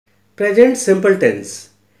Present simple tense.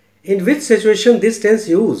 In which situation this tense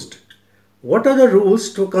used? What are the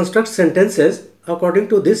rules to construct sentences according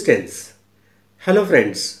to this tense? Hello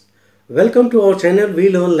friends, welcome to our channel We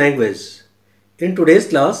Learn Language. In today's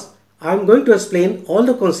class, I am going to explain all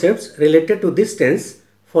the concepts related to this tense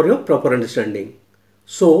for your proper understanding.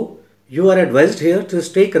 So, you are advised here to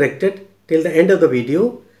stay connected till the end of the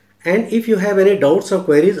video, and if you have any doubts or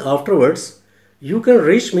queries afterwards, you can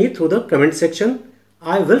reach me through the comment section.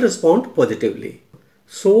 I will respond positively.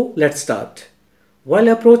 So let's start. While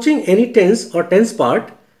approaching any tense or tense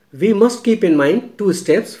part, we must keep in mind two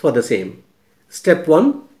steps for the same. Step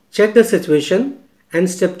 1, check the situation, and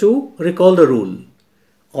step 2, recall the rule.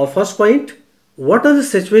 Our first point, what are the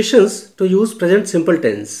situations to use present simple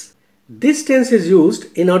tense? This tense is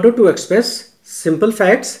used in order to express simple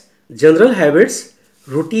facts, general habits,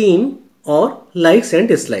 routine, or likes and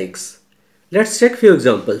dislikes. Let's check few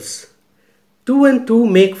examples. 2 and 2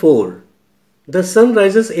 make 4. The sun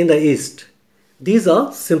rises in the east. These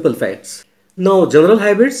are simple facts. Now general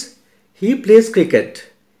habits. He plays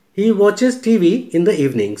cricket. He watches TV in the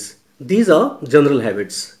evenings. These are general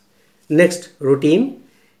habits. Next, routine.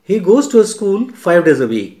 He goes to a school 5 days a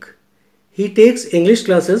week. He takes English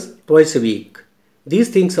classes twice a week. These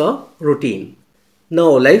things are routine.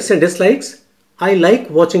 Now likes and dislikes. I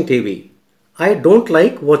like watching TV. I don't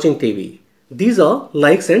like watching TV. These are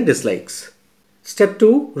likes and dislikes. Step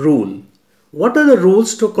 2, rule. What are the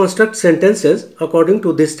rules to construct sentences according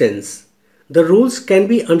to this tense? The rules can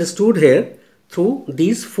be understood here through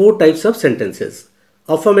these 4 types of sentences: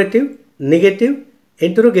 affirmative, negative,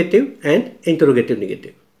 interrogative, and interrogative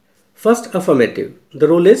negative. First, affirmative. The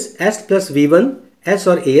rule is S plus V1, S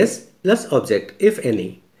or AS plus object, if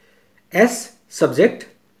any. S, subject,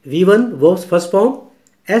 V1, verb's first form,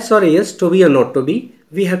 S or AS, to be or not to be,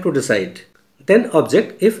 we have to decide. Then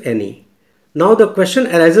object, if any. Now the question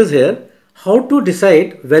arises here, how to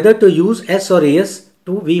decide whether to use S or AS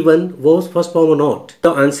to V1, verb's first form or not?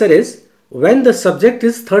 The answer is, when the subject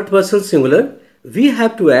is third person singular, we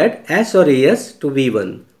have to add S or AS to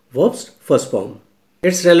V1, verb's first form.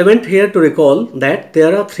 It's relevant here to recall that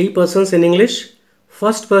there are 3 persons in English: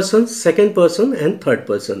 first person, second person, and third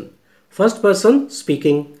person. First person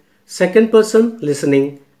speaking, second person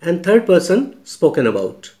listening, and third person spoken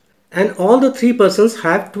about. And all the 3 persons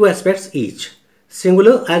have 2 aspects each,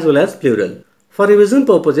 singular as well as plural. For revision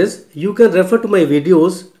purposes, you can refer to my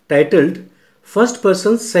videos titled First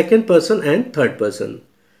Person, Second Person, and Third Person,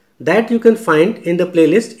 that you can find in the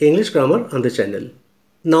playlist English Grammar on the channel.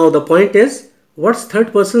 Now the point is, what's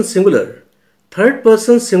third person singular? Third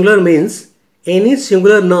person singular means any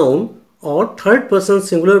singular noun or third person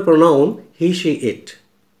singular pronoun he, she, it.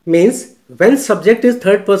 Means when subject is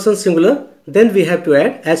third person singular, then we have to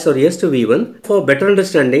add S or AS to V1. For better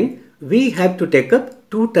understanding, we have to take up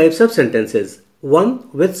 2 types of sentences. One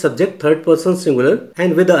with subject third person singular,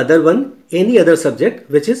 and with the other one any other subject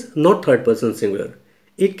which is not third person singular.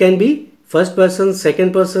 It can be first person,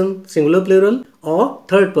 second person singular plural, or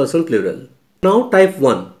third person plural. Now type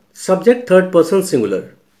 1, subject third person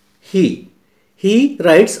singular. He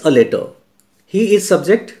writes a letter. He is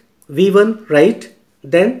subject, V1 write,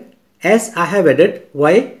 then S I have added.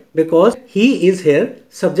 Why? Because he is here,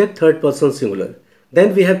 subject third person singular.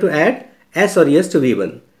 Then we have to add S or AS to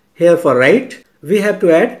V1. Here for write, we have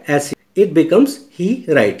to add S. It becomes he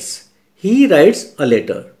writes. He writes a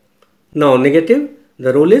letter. Now negative,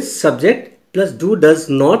 the rule is subject plus do does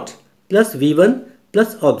not plus V1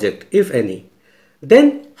 plus object, if any.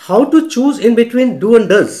 Then how to choose in between do and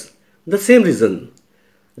does? The same reason.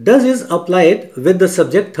 Does is applied with the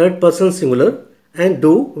subject third person singular and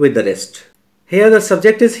do with the rest. Here the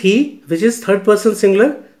subject is he, which is third person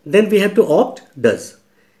singular, then we have to opt does.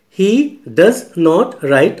 He does not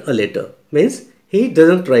write a letter, means he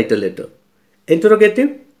doesn't write a letter.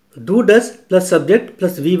 Interrogative, do does plus subject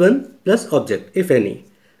plus V1 plus object, if any.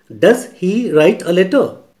 Does he write a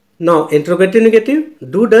letter? Now interrogative negative,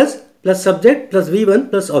 do does plus subject plus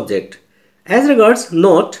V1 plus object. As regards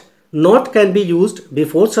not can be used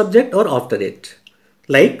before subject or after it.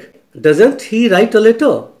 Like, doesn't he write a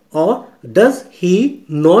letter? Or does he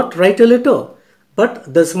not write a letter?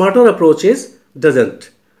 But the smarter approach is doesn't.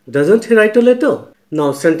 Doesn't he write a letter?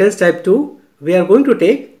 Now sentence type 2, we are going to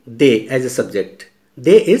take they as a subject.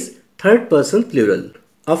 They is third person plural.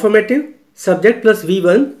 Affirmative, subject plus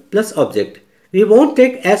V1 plus object. We won't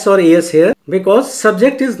take S or AS here because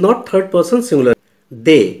subject is not third person singular.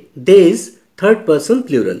 They is third person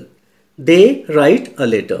plural. They write a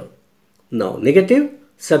letter. Now negative,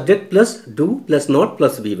 subject plus do plus not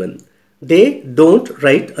plus V1. They don't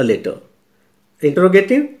write a letter.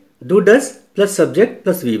 Interrogative, do does plus subject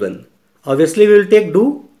plus V1. Obviously we will take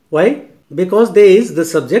do Why? Because they is the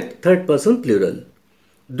subject third person plural.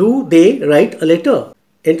 Do they write a letter?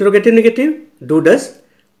 Interrogative negative, do does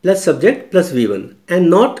plus subject plus V1, and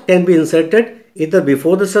not can be inserted either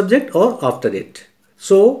before the subject or after it.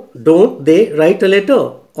 So don't they write a letter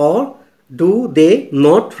or do they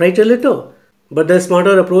not write a letter? But the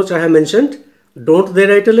smarter approach I have mentioned, don't they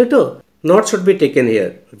write a letter? Not should be taken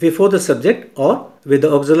here before the subject or with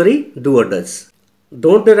the auxiliary do or does.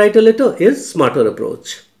 Don't they write a letter is smarter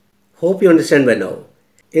approach. Hope you understand by now.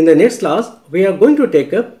 In the next class, we are going to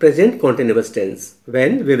take up present continuous tense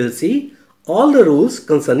when we will see all the rules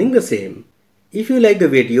concerning the same. If you like the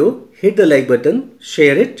video, hit the like button,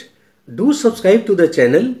 share it, do subscribe to the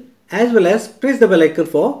channel as well as press the bell icon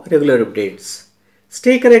for regular updates.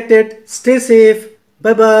 Stay connected, stay safe,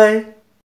 bye bye.